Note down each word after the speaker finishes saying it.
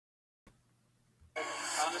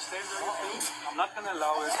stay where you please. I'm not going to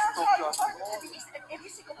allow us to talk to us. Every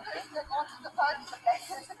single person that answers the phone is a black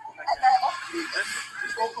person, and they're off to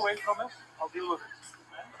Just walk away from it. I'll deal with it.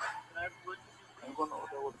 Can I have a word with you? I'm going to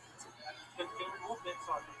order what it is. Can we move that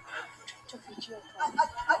side?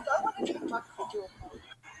 I don't want to do my video.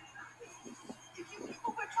 If you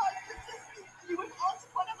people were trying to assist me, you would answer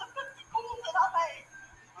one of the 50 calls that I made.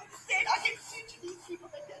 Instead, I get through to these people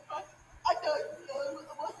that did, but I don't know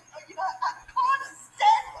what, you know, I can't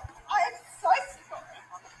stand them. I am so sick of it.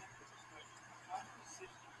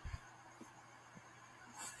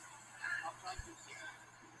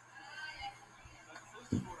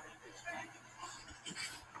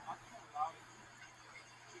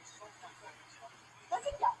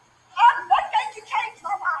 Listen, yeah, I'm not going to change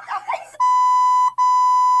my mind. I'm going to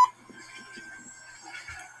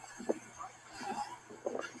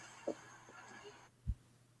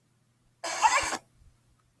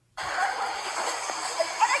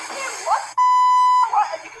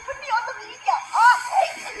you can put me on the media. I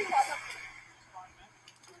hate everyone.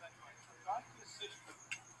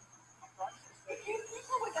 If you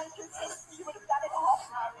people were going to assist me, you would have done it a half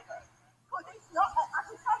an hour ago. Well, there's not, I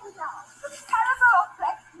can tell you now, the caliber of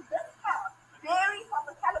blacks in this town varies from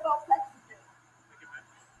the caliber of blacks in this.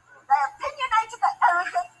 They're opinionated, they're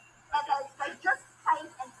arrogant, and they just plain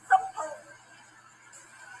and simple.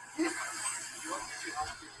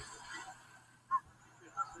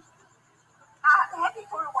 I'm happy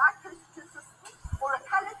for a white person to assist me, or a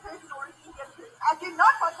colored person, or an Indian person. I do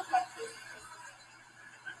not want a black person.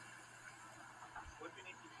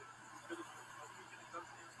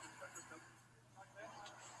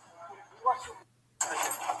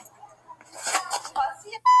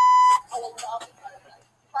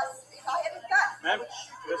 Ma'am,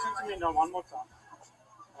 listen to me now one more time.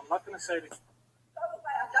 I'm not going to say this.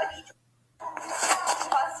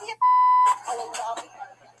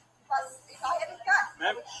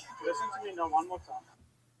 Ma'am, listen to me now one more time.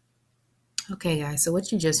 Okay, guys, so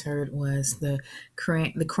what you just heard was the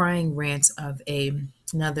crying rant of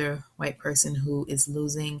another white person who is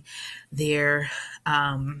losing their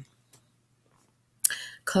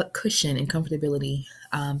cushion and comfortability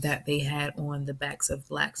that they had on the backs of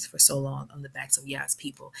blacks for so long, on the backs of Yas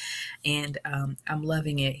people. And I'm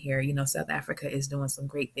loving it here. You know, South Africa is doing some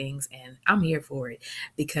great things, and I'm here for it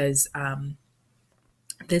because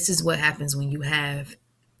this is what happens when you have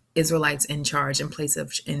Israelites in charge in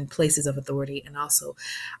places of authority, and also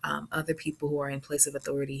other people who are in place of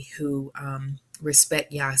authority who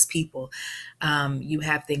respect Yah's people. You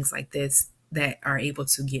have things like this that are able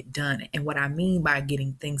to get done. And what I mean by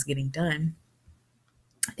getting done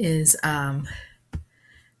is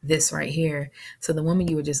this right here. So the woman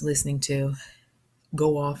you were just listening to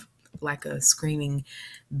go off like a screaming,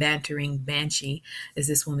 bantering banshee is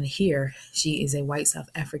this woman here. She is a white South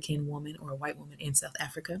African woman, or a white woman in South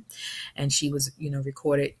Africa. And she was,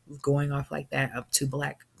 recorded going off like that up to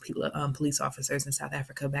black police officers in South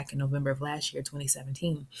Africa back in November of last year,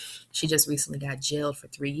 2017. She just recently got jailed for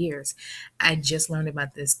 3 years. I just learned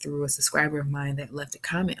about this through a subscriber of mine that left a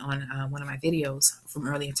comment on one of my videos from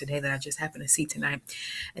earlier today that I just happened to see tonight.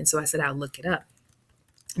 And so I said, I'll look it up.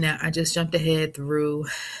 Now, I just jumped ahead through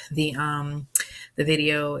the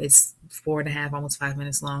video. It's 4.5, almost 5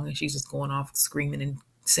 minutes long, and she's just going off screaming and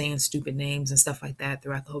saying stupid names and stuff like that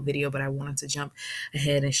throughout the whole video. But I wanted to jump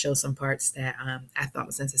ahead and show some parts that I thought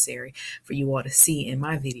was necessary for you all to see in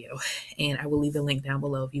my video. And I will leave a link down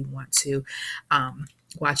below if you want to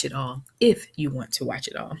watch it all,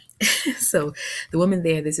 So the woman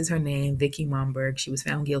there, this is her name, Vicky Momberg. She was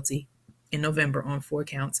found guilty in November on 4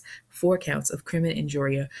 counts of criminal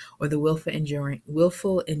injuria, or the willful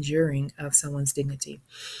injuring of someone's dignity.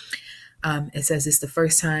 It says it's the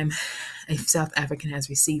first time a South African has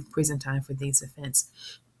received prison time for these offenses.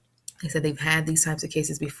 They said they've had these types of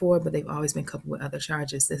cases before, but they've always been coupled with other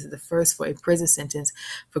charges. This is the first for a prison sentence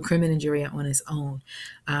for criminal injury on its own.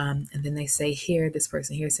 And then they say here, this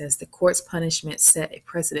person here says, the court's punishment set a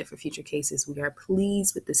precedent for future cases. We are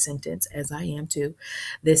pleased with the sentence, as I am too.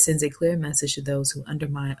 This sends a clear message to those who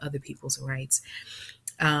undermine other people's rights.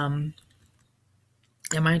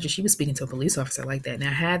 And mind you, she was speaking to a police officer like that.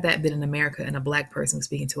 Now, had that been in America and a black person was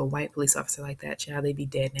speaking to a white police officer like that, child, they'd be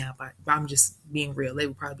dead now. But I'm just being real. They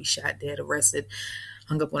would probably be shot dead, arrested,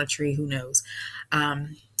 hung up on a tree, who knows.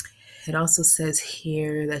 It also says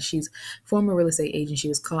here that she's a former real estate agent. She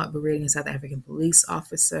was caught berating a South African police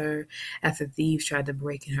officer after thieves tried to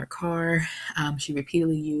break in her car. She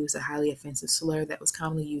repeatedly used a highly offensive slur that was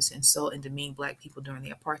commonly used to insult and demean black people during the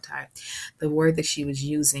apartheid. The word that she was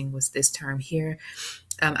using was this term here.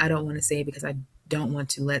 I don't want to say it because I don't want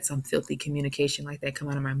to let some filthy communication like that come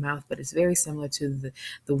out of my mouth, but it's very similar to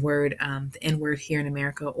the word, the N word here in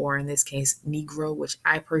America, or in this case, Negro, which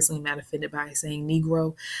I personally am not offended by saying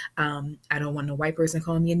Negro. I don't want no white person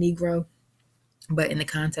calling me a Negro. But in the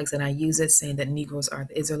context that I use it, saying that Negroes are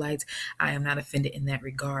the Israelites, I am not offended in that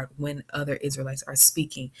regard when other Israelites are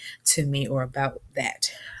speaking to me or about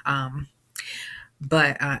that.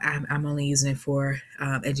 But I'm only using it for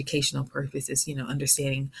educational purposes,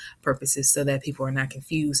 understanding purposes, so that people are not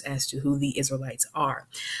confused as to who the Israelites are.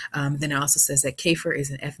 Then it also says that kafir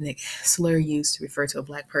is an ethnic slur used to refer to a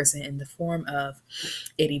black person in the form of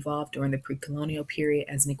it evolved during the pre-colonial period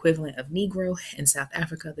as an equivalent of Negro. In South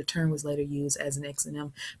Africa, the term was later used as an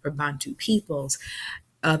exonym for Bantu peoples,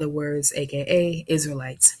 other words, aka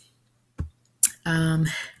Israelites.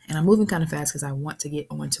 And I'm moving kind of fast because I want to get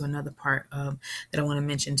on to another part that I want to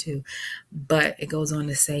mention too. But it goes on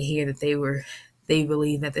to say here that they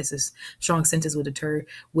believe that this is strong sentence would deter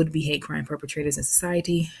would-be hate crime perpetrators in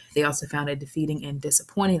society. They also found it defeating and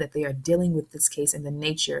disappointing that they are dealing with this case in the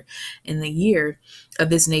year in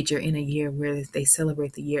a year where they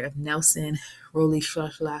celebrate the year of Nelson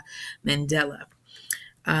Rolihlahla Mandela.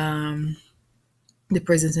 The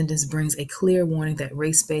prison sentence brings a clear warning that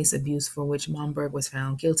race-based abuse for which Momberg was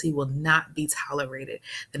found guilty will not be tolerated.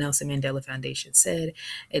 The Nelson Mandela Foundation said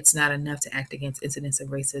it's not enough to act against incidents of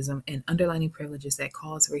racism, and underlying privileges that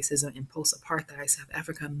cause racism in post-apartheid South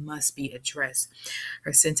Africa must be addressed.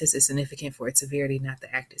 Her sentence is significant for its severity, not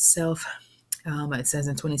the act itself. It says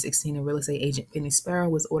in 2016, a real estate agent, Penny Sparrow,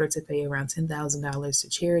 was ordered to pay around $10,000 to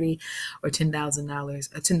charity, or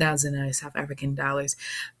 $10,000 South African dollars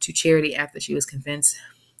to charity after she was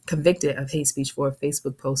convicted of hate speech for a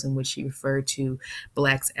Facebook post in which she referred to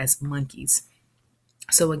blacks as monkeys.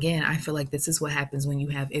 So again, I feel like this is what happens when you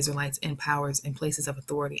have Israelites in powers, in places of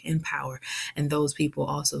authority, in power, and those people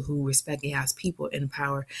also who respect God's people in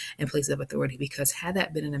power and places of authority. Because had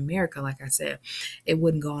that been in America, like I said, it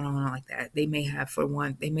wouldn't go on like that. They may have, for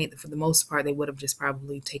the most part, they would have just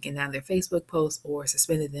probably taken down their Facebook posts or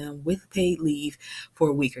suspended them with paid leave for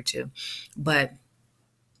a week or two. But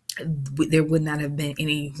there would not have been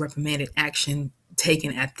any reprimanded action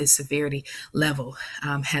taken at this severity level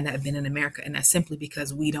had that been in America. And that's simply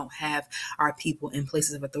because we don't have our people in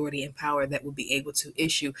places of authority and power that would be able to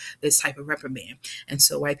issue this type of reprimand. And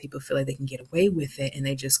so white people feel like they can get away with it, and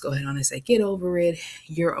they just go ahead on and say, get over it,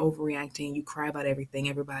 you're overreacting, you cry about everything,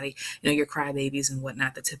 everybody, you're crybabies and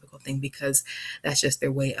whatnot, the typical thing, because that's just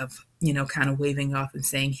their way of kind of waving off and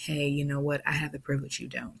saying, hey, you know what, I have the privilege, you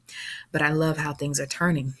don't. But I love how things are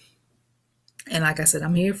turning. And like I said,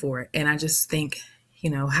 I'm here for it. And I just think,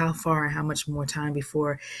 how far and how much more time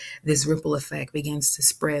before this ripple effect begins to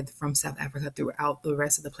spread from South Africa throughout the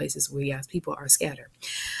rest of the places where God's people are scattered.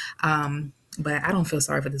 But I don't feel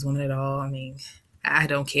sorry for this woman at all. I mean, I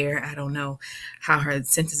don't care. I don't know how her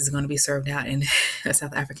sentence is going to be served out in a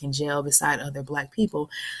South African jail beside other black people.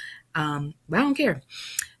 But I don't care.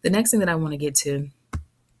 The next thing that I want to get to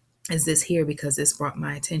is this here, because this brought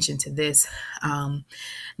my attention to this.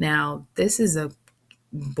 Now, this is a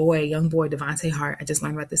young boy, Devonte Hart. I just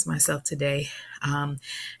learned about this myself today. And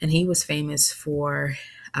he was famous for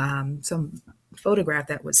some photograph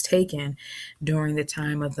that was taken during the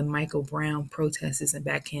time of the Michael Brown protests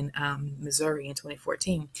back in Missouri in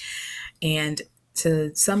 2014. And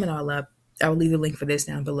to sum it all up, I'll leave a link for this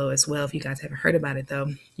down below as well. If you guys haven't heard about it,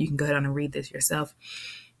 though, you can go ahead on and read this yourself.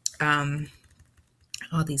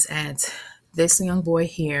 All these ads. This young boy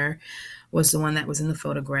here was the one that was in the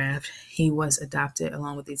photograph. He was adopted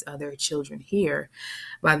along with these other children here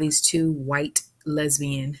by these two white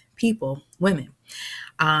lesbian women.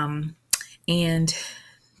 And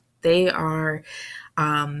they are,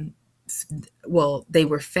 they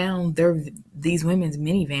were found, these women's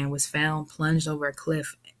minivan was found plunged over a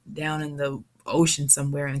cliff down in the ocean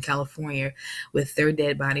somewhere in California with their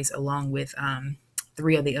dead bodies along with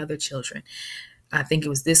 3 of the other children. I think it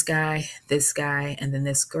was this guy, and then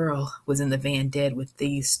this girl was in the van dead with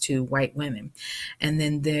these 2 white women. And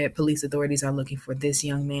then the police authorities are looking for this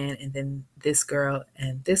young man and then this girl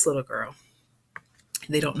and this little girl.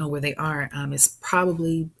 They don't know where they are. It's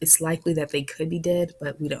likely that they could be dead,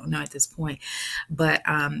 but we don't know at this point. But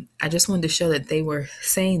I just wanted to show that they were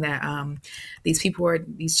saying that these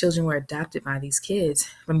children were adopted by these kids,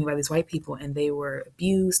 by these white people, and they were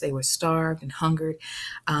abused, they were starved and hungered.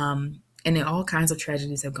 And then all kinds of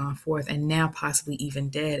tragedies have gone forth, and now possibly even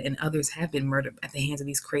dead, and others have been murdered at the hands of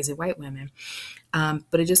these crazy white women.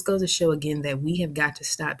 But it just goes to show again that we have got to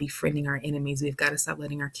stop befriending our enemies. We've got to stop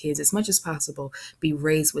letting our kids, as much as possible, be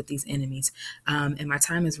raised with these enemies. And my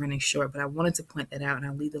time is running short, but I wanted to point that out, and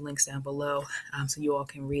I'll leave the links down below so you all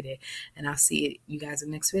can read it. And I'll see you guys in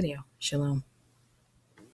the next video. Shalom.